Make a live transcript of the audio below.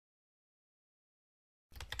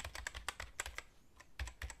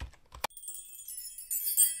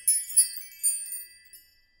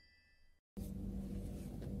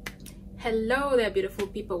Hello there, beautiful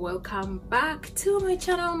people. Welcome back to my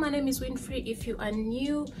channel. My name is Winfrey. If you are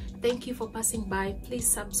new, thank you for passing by. Please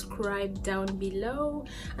subscribe down below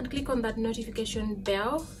and click on that notification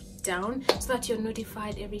bell down so that you're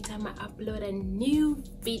notified every time I upload a new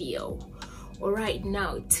video. All right,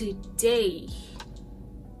 now today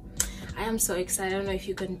I am so excited. I don't know if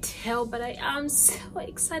you can tell, but I am so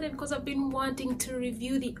excited because I've been wanting to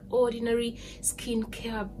review the Ordinary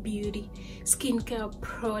skincare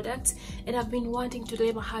product, and I've been wanting to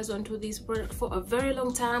lay my hands onto this product for a very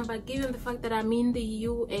long time. But given the fact that I'm in the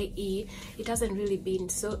UAE, it hasn't really been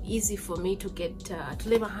so easy for me to get to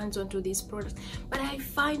lay my hands onto this product. But I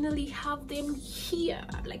finally have them here.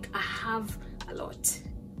 Like, I have a lot,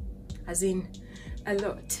 as in a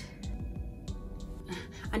lot.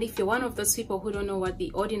 And if you're one of those people who don't know what the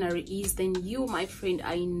Ordinary is, then you, my friend,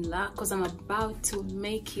 are in luck, because I'm about to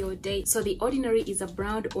make your day. So the Ordinary is a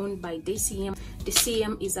brand owned by DCM.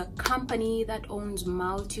 DCM is a company that owns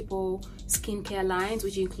multiple skincare lines,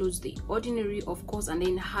 which includes the Ordinary, of course, and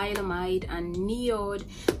then Hylamide and Neod.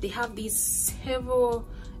 They have these several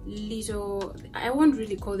little, I won't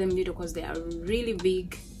really call them little because they are really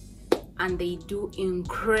big, and they do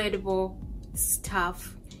incredible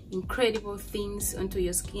stuff, incredible things onto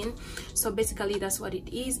your skin. So basically that's what it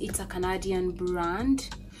is. It's a Canadian brand.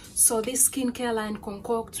 So this skincare line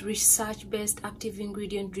concocts research-based, active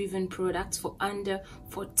ingredient driven products for under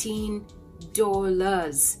 $14.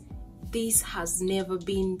 This has never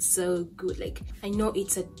been so good. Like, I know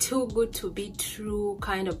it's a too good to be true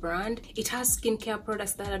kind of brand. It has skincare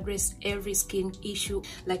products that address every skin issue.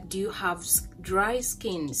 Like, do you have dry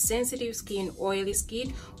skin, sensitive skin, oily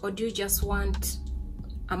skin, or do you just want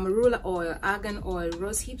amarula oil, argan oil,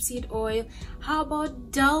 rose hip seed oil? How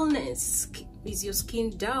about dullness? Is your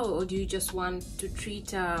skin dull, or do you just want to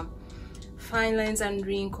treat fine lines and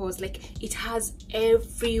wrinkles? Like, it has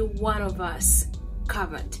every one of us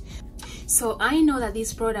covered. So I know that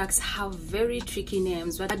these products have very tricky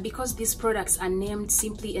names, but because these products are named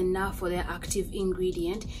simply enough for their active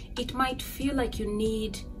ingredient, it might feel like you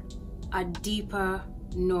need a deeper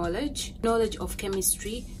knowledge of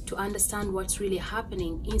chemistry to understand what's really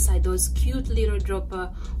happening inside those cute little dropper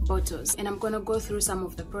bottles. And I'm gonna go through some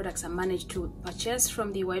of the products I managed to purchase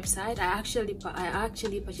from the website. I actually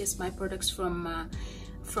purchased my products from a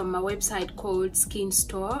website called Skin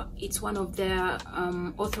Store. It's one of their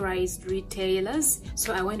authorized retailers.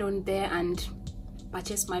 So I went on there and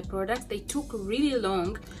purchased my products. They took really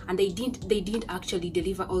long, and they didn't actually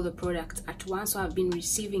deliver all the products at once, so I've been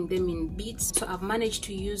receiving them in bits. So I've managed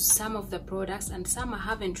to use some of the products, and some I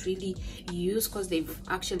haven't really used because they've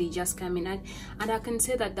actually just come in. And I can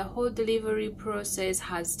say that the whole delivery process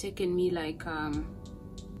has taken me like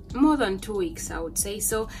more than 2 weeks, I would say.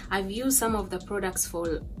 So I've used some of the products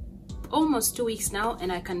for almost 2 weeks now, and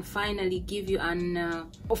I can finally give you an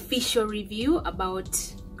official review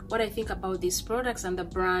about what I think about these products and the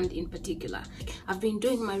brand in particular. I've been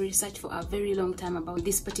doing my research for a very long time about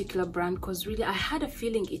this particular brand because really I had a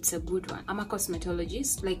feeling it's a good one. I'm a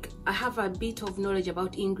cosmetologist. Like, I have a bit of knowledge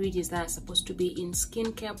about ingredients that are supposed to be in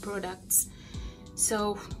skincare products.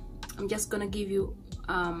 So I'm just gonna give you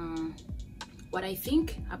what I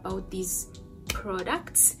think about these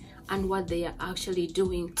products and what they are actually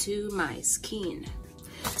doing to my skin.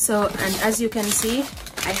 So, and as you can see,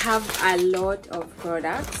 I have a lot of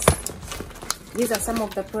products. These are some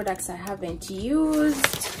of the products I haven't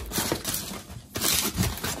used,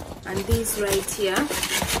 and these right here,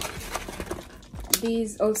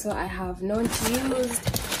 these also I have not used.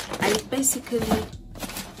 I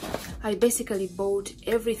basically bought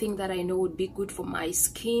everything that I know would be good for my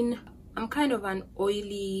skin. I'm kind of an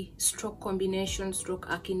oily stroke combination, stroke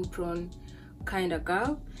acne prone kind of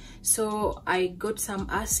girl. So I got some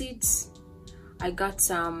acids, I got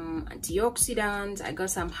some antioxidants, I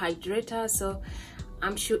got some hydrators. So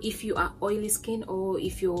I'm sure if you are oily skin, or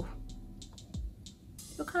if you're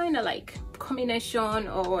kind of like combination,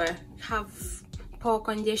 or have pore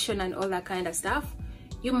congestion and all that kind of stuff,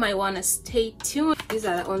 you might want to stay tuned. These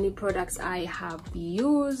are the only products I have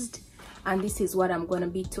used, and this is what I'm going to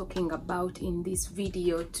be talking about in this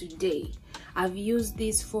video today. I've used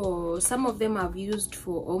these for, some of them I've used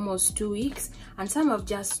for almost 2 weeks, and some I've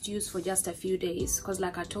just used for just a few days, because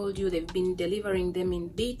like I told you, they've been delivering them in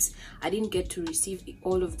bits. I didn't get to receive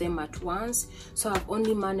all of them at once, so I've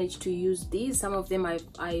only managed to use these. Some of them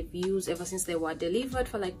I've used ever since they were delivered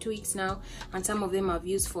for like 2 weeks now, and some of them I've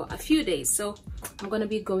used for a few days. So I'm gonna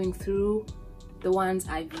be going through the ones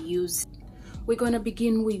I've used. We're gonna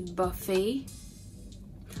begin with Buffet.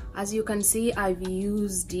 As you can see, I've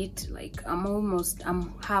used it, like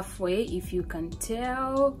I'm halfway, if you can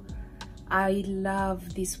tell. I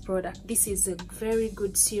love this product. This is a very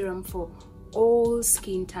good serum for all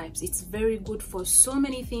skin types. It's very good for so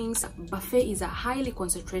many things. Buffet is a highly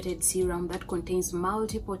concentrated serum that contains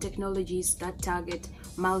multiple technologies that target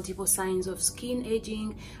multiple signs of skin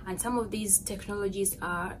aging, and some of these technologies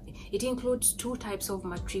it includes 2 types of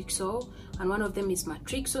Matrixo, and one of them is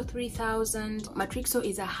Matrixo 3000. Matrixo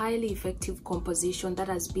is a highly effective composition that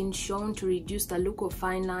has been shown to reduce the look of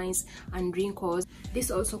fine lines and wrinkles.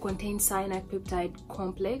 This also contains cyanide peptide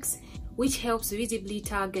complex, which helps visibly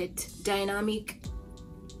target dynamic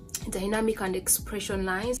and expression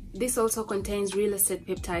lines. This also contains real estate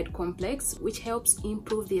peptide complex, which helps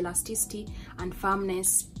improve the elasticity and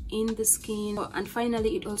firmness in the skin. And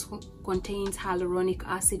finally, it also contains hyaluronic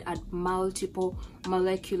acid at multiple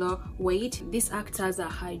molecular weight. This acts as a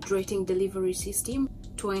hydrating delivery system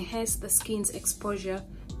to enhance the skin's exposure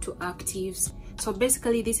to actives. So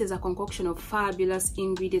basically, this is a concoction of fabulous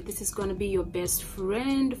ingredients. This is going to be your best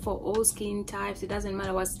friend for all skin types. It doesn't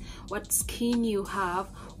matter what skin you have,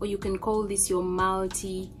 or you can call this your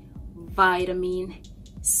multi-vitamin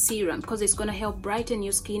serum, because it's going to help brighten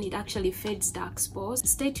your skin. It actually fades dark spots.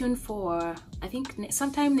 Stay tuned for, I think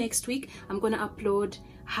sometime next week, I'm going to upload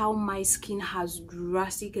how my skin has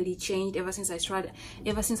drastically changed ever since I started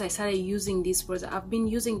using these products. I've been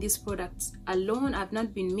using these products alone. I've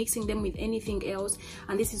not been mixing them with anything else,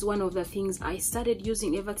 and this is one of the things I started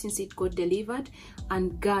using ever since it got delivered.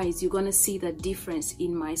 And guys, you're gonna see the difference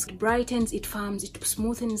in my skin. It brightens, it firms, it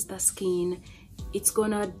smoothens the skin. It's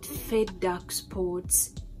gonna fade dark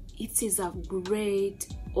spots. It is a great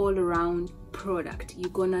all-around product.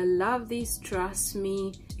 You're gonna love this, trust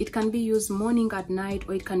me. It can be used morning, at night,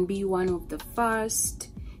 or it can be one of the first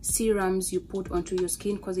serums you put onto your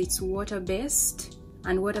skin, because it's water-based,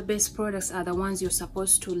 and water-based products are the ones you're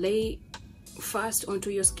supposed to lay first onto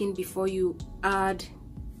your skin before you add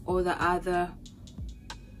all the other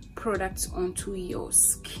products onto your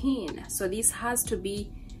skin. So this has to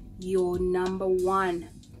be your number one.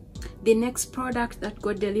 The next product that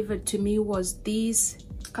got delivered to me was this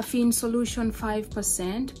caffeine solution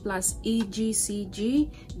 5% plus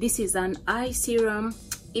EGCG. This is an eye serum.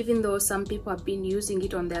 Even though some people have been using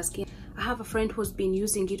it on their skin, I have a friend who's been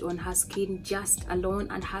using it on her skin just alone,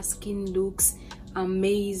 and her skin looks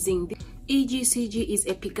amazing. EGCG is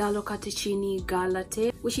Epigallocatechini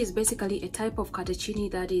gallate, which is basically a type of catechini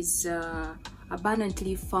that is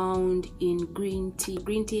abundantly found in green tea.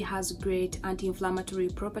 Green tea has great anti-inflammatory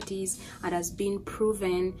properties and has been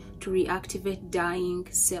proven to reactivate dying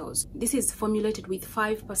cells. This is formulated with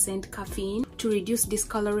 5% caffeine to reduce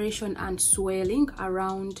discoloration and swelling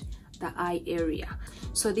around the eye area.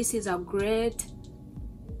 So this is a great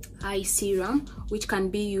eye serum which can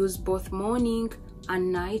be used both morning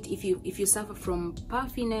and night if you suffer from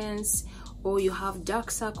puffiness or you have dark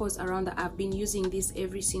circles around the. I've been using this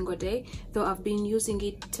every single day, though I've been using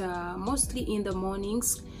it mostly in the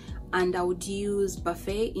mornings, and I would use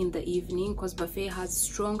Buffet in the evening because Buffet has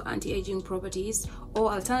strong anti-aging properties.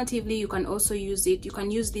 Or alternatively, you can also use it, you can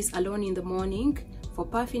use this alone in the morning for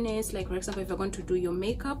puffiness. Like for example, if you're going to do your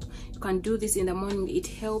makeup, you can do this in the morning. It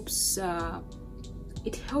helps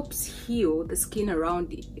heal the skin around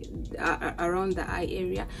the eye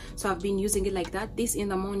area. So I've been using it like that, this in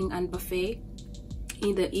the morning and Buffet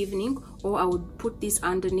in the evening. Or I would put this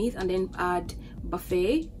underneath and then add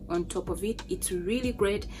Buffet on top of it. It's really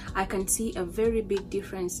great. I can see a very big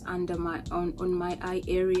difference under on my eye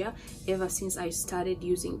area ever since I started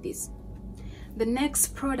using this. The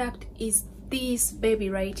next product is this baby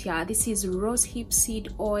right here. This is rosehip seed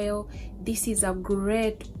oil. This is a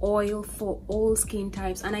great oil for all skin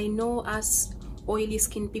types, and I know us oily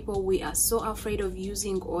skin people, we are so afraid of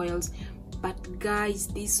using oils, but guys,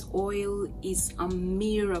 this oil is a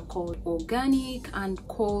miracle. Organic and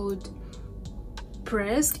cold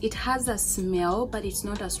pressed. It has a smell, but it's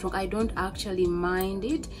not as strong. I don't actually mind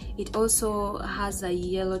it. It also has a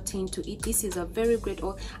yellow tint to it. This is a very great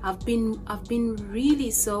oil. I've been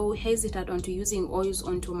really so hesitant onto using oils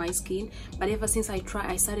onto my skin, but ever since I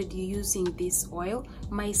started using this oil,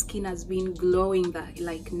 my skin has been glowing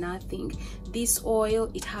like nothing. This oil,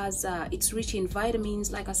 it's rich in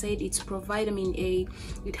vitamins. Like I said, it's provitamin A.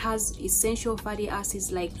 It has essential fatty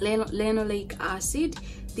acids like linoleic acid.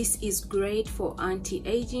 This is great for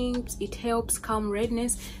anti-aging. It helps calm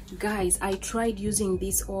redness. Guys, I tried using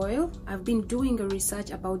this oil. I've been doing a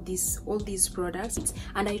research about all these products,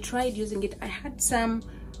 and I tried using it. I had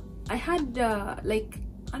like,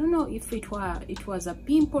 I don't know if it was a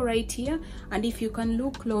pimple right here, and if you can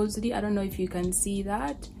look closely, I don't know if you can see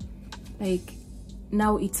that, like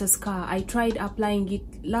now it's a scar. I tried applying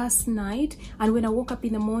it last night, and when I woke up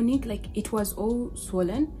in the morning, like it was all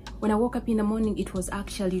swollen when I woke up in the morning, it was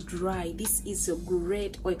actually dry. This is a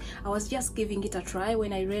great oil. I was just giving it a try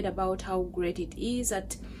when I read about how great it is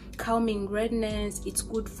at calming redness. It's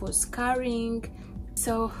good for scarring.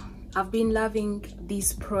 So I've been loving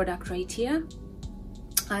this product right here,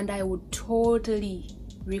 and I would totally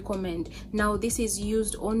recommend. Now this is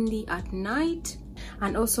used only at night,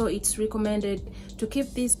 and also it's recommended to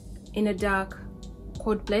keep this in a dark,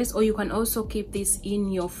 cold place, or you can also keep this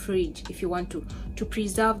in your fridge if you want to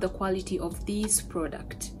preserve the quality of this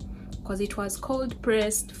product, because it was cold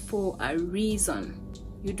pressed for a reason.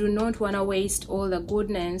 You do not want to waste all the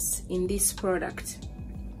goodness in this product.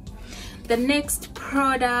 The next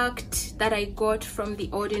product that I got from The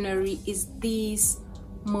Ordinary is this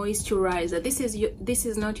moisturizer. This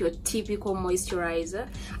is not your typical moisturizer.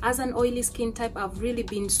 As an oily skin type, I've really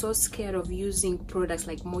been so scared of using products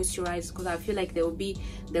like moisturizer, because I feel like it will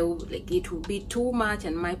be too much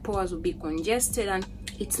and my pores will be congested. And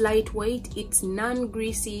it's lightweight, it's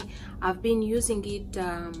non-greasy. I've been using it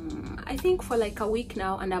I think for like a week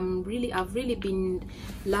now, and I've really been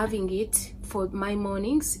loving it for my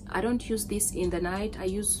mornings. I don't use this in the night. I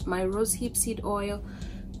use my rose hip seed oil.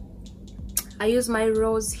 I use my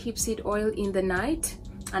rose hip seed oil in the night,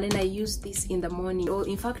 and then I use this in the morning.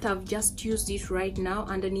 In fact, I've just used it right now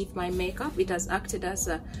underneath my makeup. It has acted as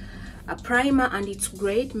a primer, and it's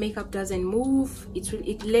great. Makeup doesn't move.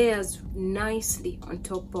 It layers nicely on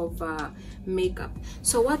top of makeup.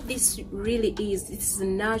 So what this really is, it's a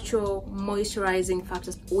natural moisturizing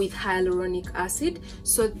factor with hyaluronic acid.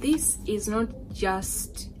 So this is not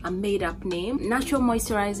just a made-up name. Natural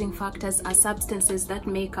moisturizing factors are substances that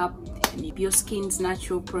make up your skin's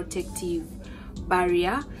natural protective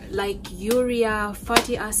barrier, like urea,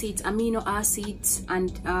 fatty acids, amino acids,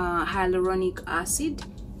 and hyaluronic acid.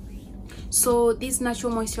 So these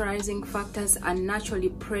natural moisturizing factors are naturally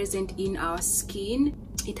present in our skin.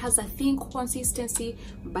 It has a thin consistency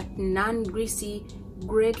but non-greasy,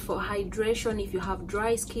 great for hydration if you have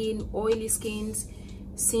dry skin, oily skins.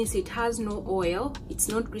 Since it has no oil, it's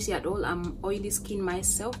not greasy at all. I'm oily skin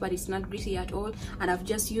myself, but it's not greasy at all, and I've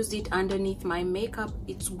just used it underneath my makeup.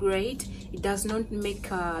 It's great. It does not make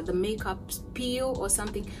the makeup peel or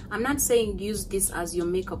something. I'm not saying use this as your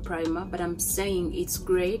makeup primer, but I'm saying it's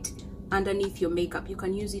great underneath your makeup. You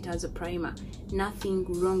can use it as a primer, nothing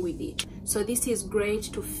wrong with it. So this is great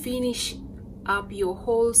to finish up your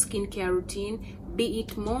whole skincare routine, be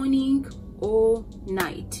it morning or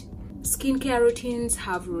night. Skincare routines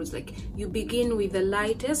have rules, like you begin with the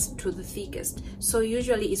lightest to the thickest. So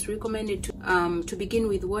usually it's recommended to begin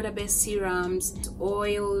with water-based serums,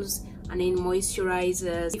 oils, and then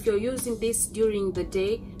moisturizers. If you're using this during the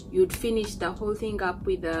day, you'd finish the whole thing up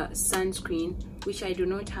with a sunscreen, which I do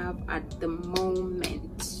not have at the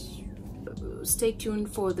moment. Stay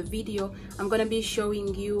tuned for the video. I'm gonna be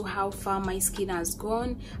showing you how far my skin has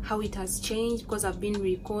gone, how it has changed, because I've been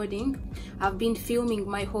recording. I've been filming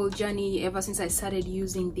my whole journey ever since I started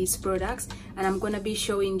using these products, and I'm gonna be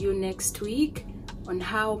showing you next week on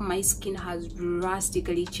how my skin has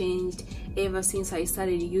drastically changed ever since I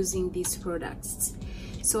started using these products.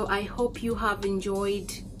 So I hope you have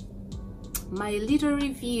enjoyed my little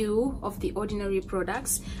review of The Ordinary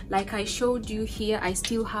products. Like I showed you here, I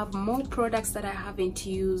still have more products that I haven't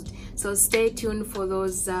used, so stay tuned for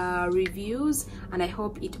those reviews, and I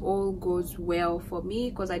hope it all goes well for me,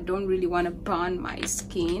 because I don't really want to burn my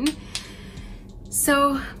skin.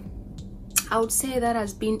 So I would say that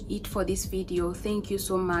has been it for this video. Thank you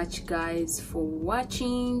so much guys for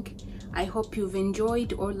watching. I hope you've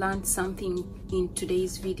enjoyed or learned something in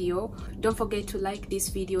today's video. Don't forget to like this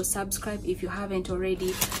video, subscribe if you haven't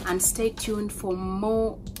already, and stay tuned for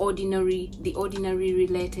more The Ordinary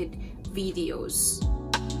related videos.